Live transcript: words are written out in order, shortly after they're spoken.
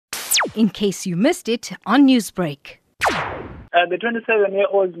in case you missed it on Newsbreak. The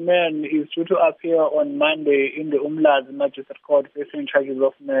 27-year-old man is due to appear on Monday in the Umlazi Magistrate Court facing charges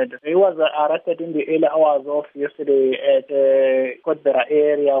of murder. He was arrested in the early hours of yesterday at the Scottburgh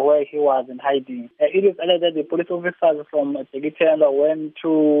area where he was in hiding. It is alleged that the police officers from Tegitenda went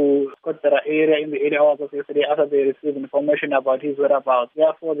to Scottburgh area in the early hours of yesterday after they received information about his whereabouts.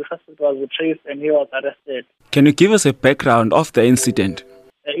 Therefore, the suspect was traced and he was arrested. Can you give us a background of the incident?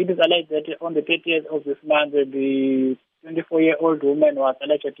 It is alleged that on the 30th of this month, the 24-year-old woman was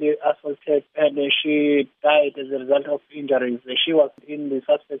allegedly assaulted and she died as a result of injuries. She was in the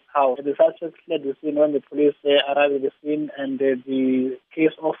suspect's house. The suspect fled the scene when the police arrived at the scene, and the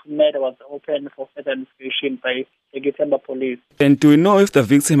case of murder was opened for further investigation by the Tegitenda police. And do we know if the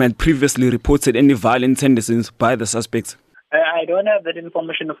victim had previously reported any violent tendencies by the suspects? I don't have that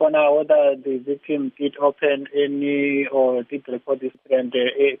information for now, whether the victim did open any or did report this incident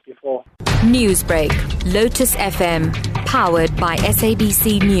before. Newsbreak, Lotus FM, powered by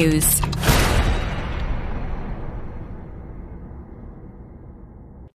SABC News.